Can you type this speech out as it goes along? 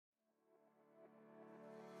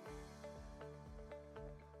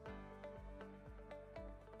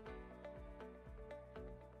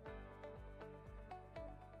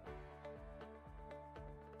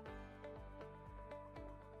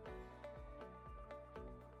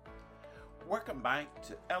Welcome back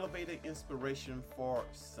to Elevated Inspiration for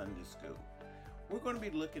Sunday School. We're going to be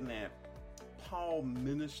looking at Paul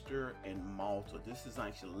minister in Malta. This is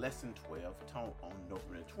actually lesson 12, taught on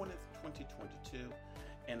November 20th, 2022.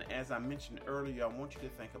 And as I mentioned earlier, I want you to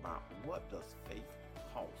think about what does faith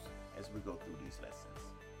cost as we go through these lessons.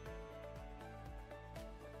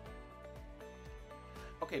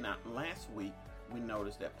 Okay, now last week we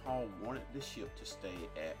noticed that Paul wanted the ship to stay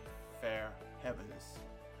at Fair Havens,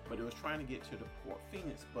 but it was trying to get to the Port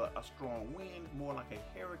Phoenix, but a strong wind, more like a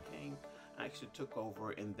hurricane, actually took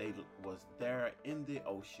over, and they was there in the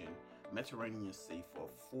ocean, Mediterranean Sea, for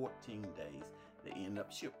 14 days. They end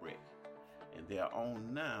up shipwrecked, and they are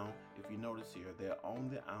on now. If you notice here, they're on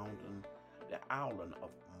the island of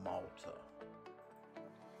Malta.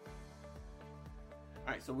 All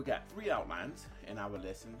right, so we got three outlines in our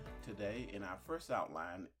lesson today, and our first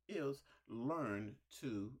outline is learn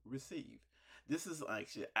to receive. This is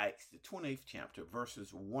actually Acts, the 28th chapter,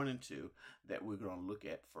 verses 1 and 2, that we're going to look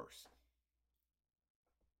at first.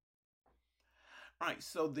 All right,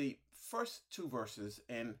 so the first two verses,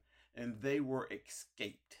 and they were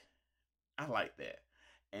escaped. I like that.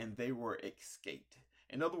 And they were escaped.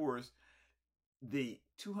 In other words, the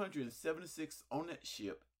 276 on that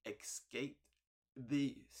ship escaped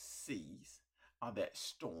the seas of that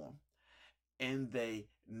storm, and they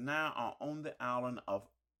now are on the island of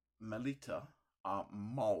Melita.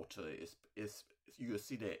 Malta is you'll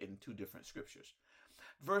see that in two different scriptures.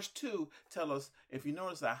 Verse 2 tell us, if you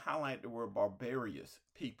notice, I highlight the word barbarous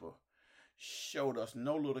people showed us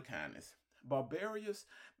no little kindness. Barbarous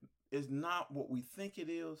is not what we think it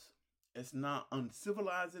is. It's not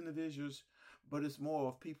uncivilized individuals, but it's more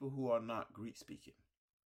of people who are not Greek speaking.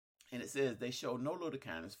 And it says they showed no little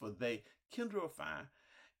kindness, for they kindled a fire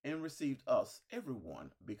and received us,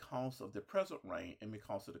 everyone, because of the present rain and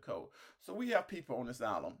because of the cold. So we have people on this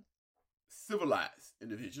island, civilized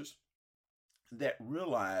individuals, that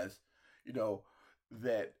realize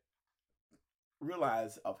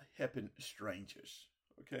of helping strangers.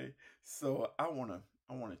 Okay, so I wanna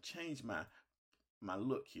change my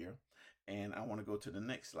look here, and I want to go to the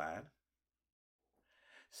next slide.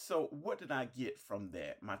 So what did I get from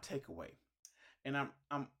that? My takeaway. And I'm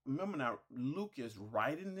remember now, Luke is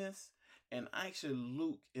writing this, and actually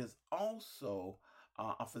Luke is also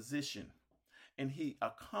a physician, and he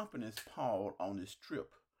accompanies Paul on this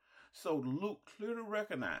trip. So Luke clearly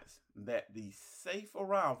recognized that the safe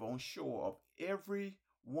arrival on shore of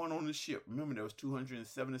everyone on the ship, remember there was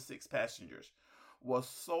 276 passengers, was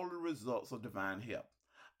solely results of divine help.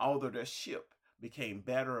 Although their ship became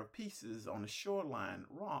battered of pieces on the shoreline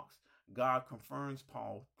rocks, God confirms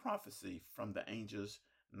Paul's prophecy from the angel's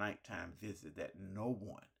nighttime visit that no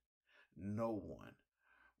one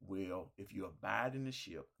will, if you abide in the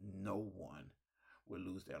ship, no one will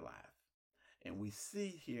lose their life. And we see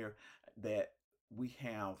here that we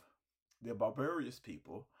have the barbarous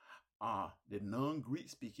people, the non-Greek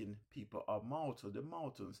speaking people of Malta. The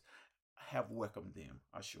Maltans have welcomed them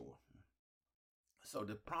ashore. So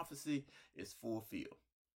the prophecy is fulfilled.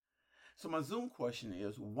 So my Zoom question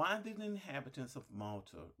is, why did the inhabitants of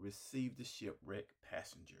Malta receive the shipwrecked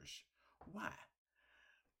passengers? Why?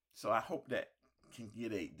 So I hope that can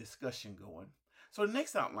get a discussion going. So the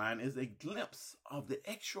next outline is a glimpse of the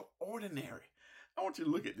extraordinary. I want you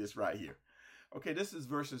to look at this right here. Okay, this is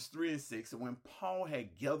verses 3 and 6. And when Paul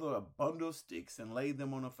had gathered a bundle of sticks and laid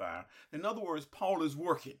them on the fire, in other words, Paul is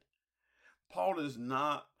working. Paul is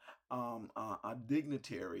not a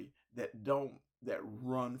dignitary that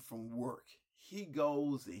run from work. He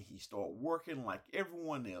goes and he started working like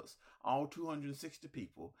everyone else, all 260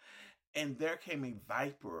 people, and there came a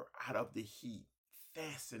viper out of the heat,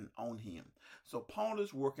 fastened on him. So Paul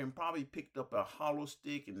is working, probably picked up a hollow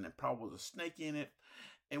stick, and there probably was a snake in it.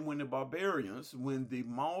 And when the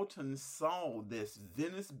Maltans saw this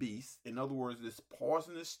venomous beast, in other words, this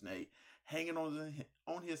poisonous snake hanging on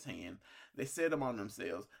his hand, they said among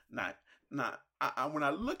themselves, when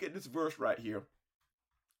I look at this verse right here,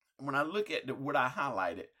 when I look at what I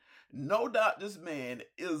highlighted, no doubt this man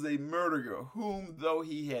is a murderer, whom though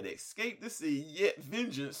he had escaped the sea, yet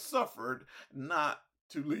vengeance suffered not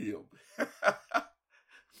to live.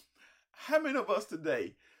 How many of us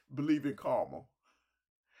today believe in karma?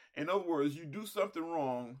 In other words, you do something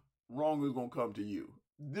wrong, wrong is going to come to you.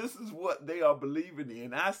 This is what they are believing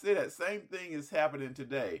in. I say that same thing is happening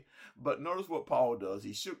today. But notice what Paul does.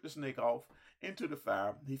 He shook the snake off into the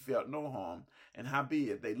fire. He felt no harm. And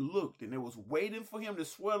howbeit they looked, and it was waiting for him to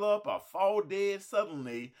swell up or fall dead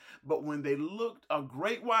suddenly. But when they looked a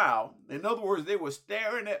great while, in other words, they were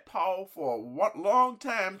staring at Paul for a long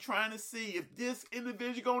time, trying to see if this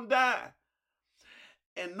individual going to die.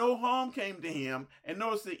 and no harm came to him. And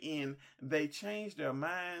notice the end, they changed their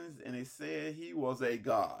minds and they said he was a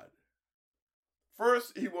god.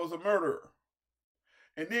 First, he was a murderer.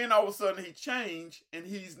 And then all of a sudden he changed and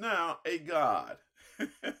he's now a god.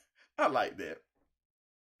 I like that.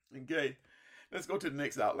 Okay, let's go to the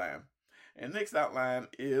next outline. And next outline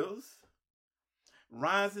is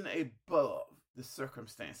rising above the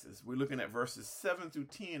circumstances. We're looking at verses 7 through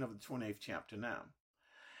 10 of the 28th chapter now.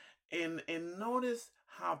 And notice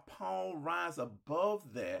how Paul rise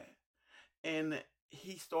above that and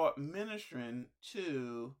he start ministering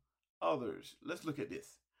to others. Let's look at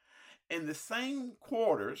this. In the same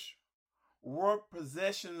quarters were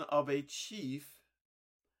possession of a chief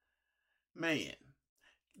man,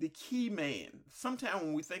 the key man. Sometimes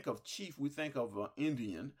when we think of chief, we think of an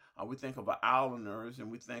Indian, or we think of islanders, and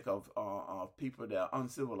we think of people that are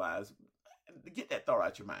uncivilized. Get that thought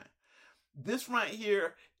out your mind. This right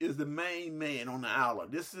here is the main man on the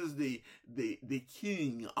island. This is the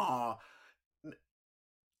king,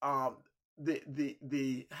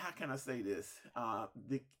 the how can I say this?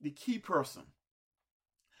 The key person,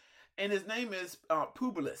 and his name is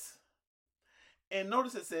Publius. And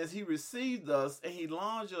notice it says he received us and he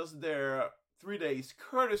lodged us there 3 days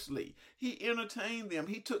courteously. He entertained them.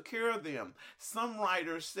 He took care of them. Some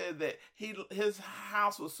writers said that his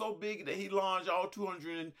house was so big that he lodged all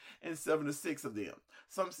 276 of them.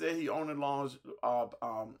 Some said he only lodged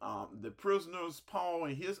the prisoners, Paul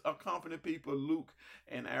and his accompanied people, Luke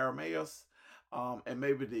and Aramaeus, and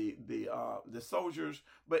maybe the soldiers.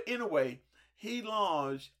 But anyway, he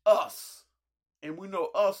lodged us. And we know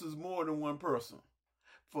us is more than one person.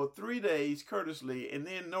 For 3 days courteously. And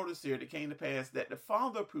then notice here, it came to pass that the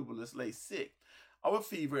father of Publius lay sick of a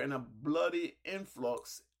fever and a bloody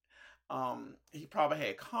influx. He probably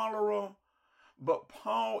had cholera. But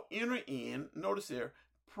Paul entered in, notice here,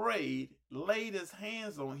 prayed, laid his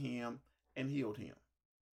hands on him, and healed him.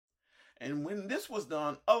 And when this was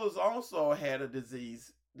done, others also had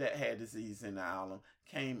disease in the island,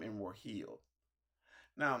 came and were healed.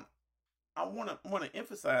 Now, I want to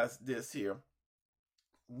emphasize this here.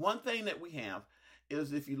 One thing that we have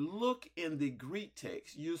is if you look in the Greek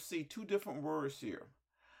text, you'll see two different words here.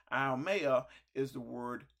 Almea is the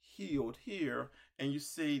word healed here, and you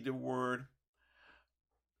see the word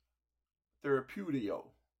therapeutio.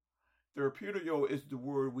 Therapeutio is the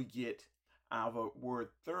word we get our word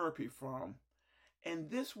therapy from. And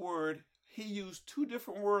this word, he used two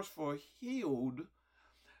different words for healed.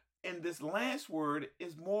 And this last word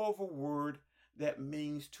is more of a word that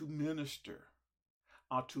means to minister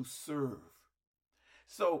or to serve.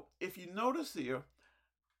 So if you notice here,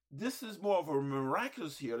 this is more of a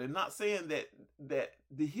miraculous healing. Not saying that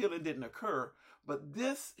the healing didn't occur, but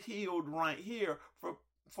this healed right here for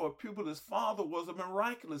Publius' father was a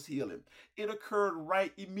miraculous healing. It occurred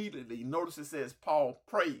right immediately. Notice it says Paul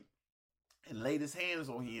prayed and laid his hands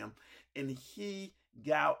on him, and he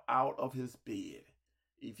got out of his bed.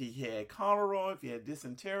 If he had cholera, if he had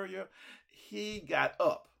dysentery, he got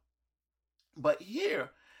up. But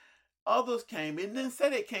here, others came. It didn't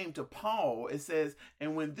say it came to Paul. It says,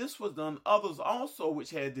 and when this was done, others also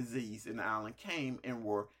which had disease in the island came and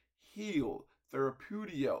were healed.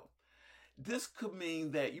 Therapeutio. This could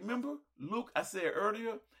mean that, you remember Luke, I said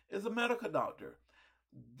earlier, is a medical doctor.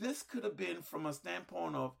 This could have been from a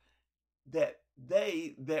standpoint of that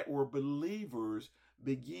they that were believers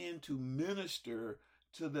began to minister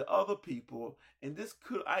to the other people, and this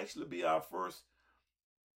could actually be our first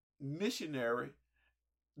missionary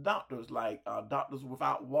doctors, like Doctors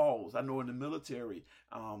Without Walls. I know in the military,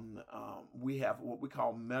 we have what we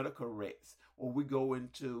call medical recs, where we go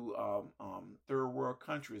into third world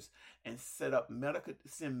countries and send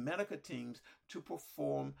medical teams to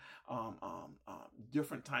perform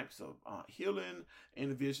different types of healing.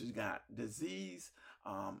 Individuals got disease,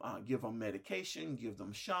 give them medication, give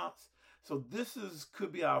them shots. So this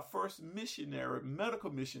could be our first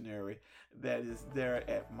medical missionary that is there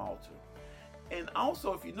at Malta. And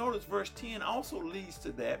also, if you notice, verse 10 also leads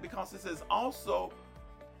to that, because it says, also,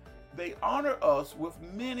 they honor us with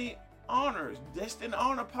many honors. This didn't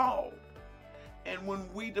honor Paul. And when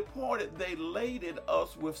we departed, they laded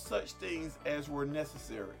us with such things as were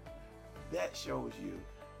necessary. That shows you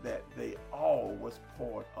that they all was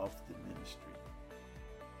part of the ministry.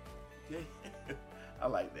 Okay? I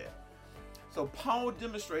like that. So Paul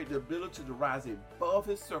demonstrated the ability to rise above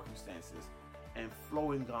his circumstances and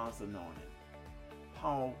flow in God's anointing.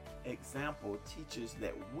 Paul's example teaches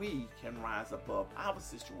that we can rise above our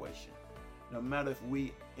situation, no matter if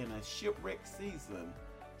we in a shipwreck season,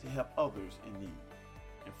 to help others in need.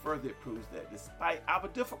 And further, it proves that despite our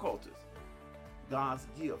difficulties, God's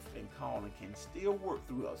gift and calling can still work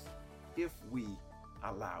through us if we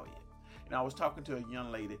allow it. And I was talking to a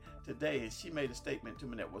young lady today, and she made a statement to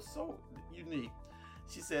me that was so unique.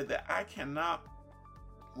 She said that I cannot,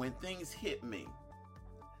 when things hit me,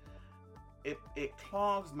 it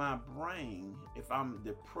clogs my brain if I'm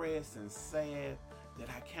depressed and sad, that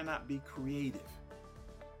I cannot be creative.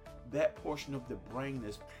 That portion of the brain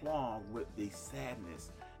is clogged with the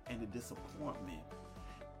sadness and the disappointment.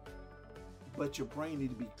 But your brain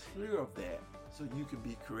needs to be clear of that so you can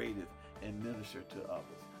be creative and minister to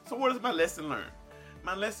others. So what is my lesson learned?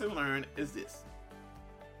 My lesson learned is this.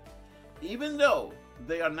 Even though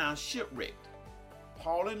they are now shipwrecked,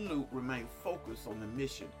 Paul and Luke remain focused on the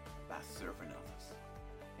mission by serving others.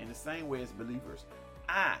 In the same way as believers,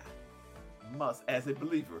 as a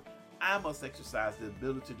believer, I must exercise the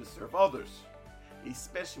ability to serve others,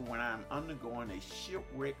 especially when I'm undergoing a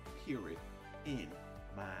shipwreck period in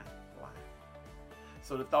my life.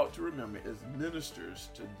 So the thought to remember is ministers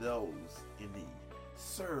to those in need.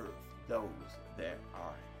 Serve those that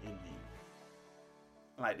are in need.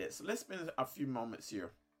 Like that. So let's spend a few moments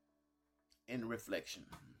here in reflection.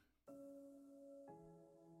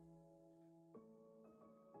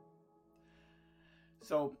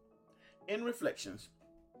 So in reflections,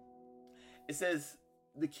 it says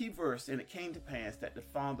the key verse, and it came to pass that the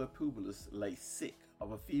father of Publius lay sick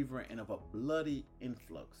of a fever and of a bloody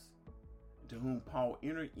influx, to whom Paul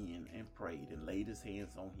entered in and prayed and laid his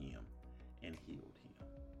hands on him and healed him.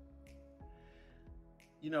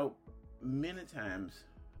 You know, many times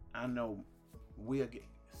I know we'll get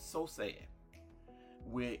so sad.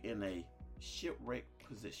 We're in a shipwrecked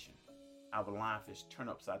position. Our life is turned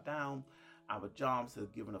upside down. Our jobs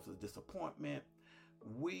have given us a disappointment.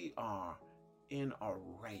 We are in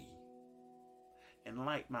array. And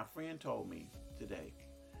like my friend told me today,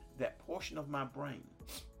 that portion of my brain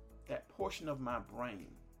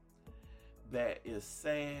that is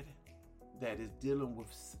sad, that is dealing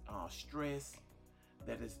with stress,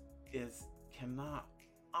 that is cannot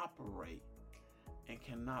operate and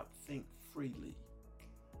cannot think freely.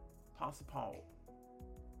 Apostle Paul,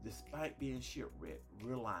 despite being shipwrecked,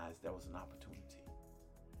 realized there was an opportunity.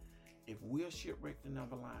 If we're shipwrecked in our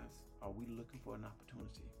lives, are we looking for an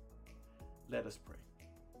opportunity? Let us pray.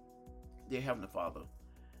 Dear Heavenly Father,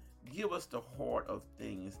 give us the heart of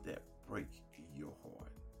things that break your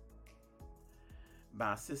heart.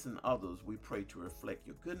 By assisting others, we pray to reflect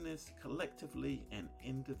your goodness collectively and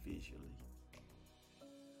individually.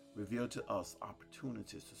 Reveal to us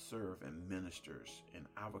opportunities to serve and minister in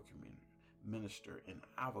our community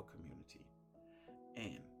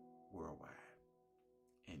and worldwide.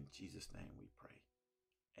 In Jesus' name we pray.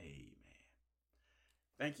 Amen.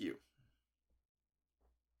 Thank you.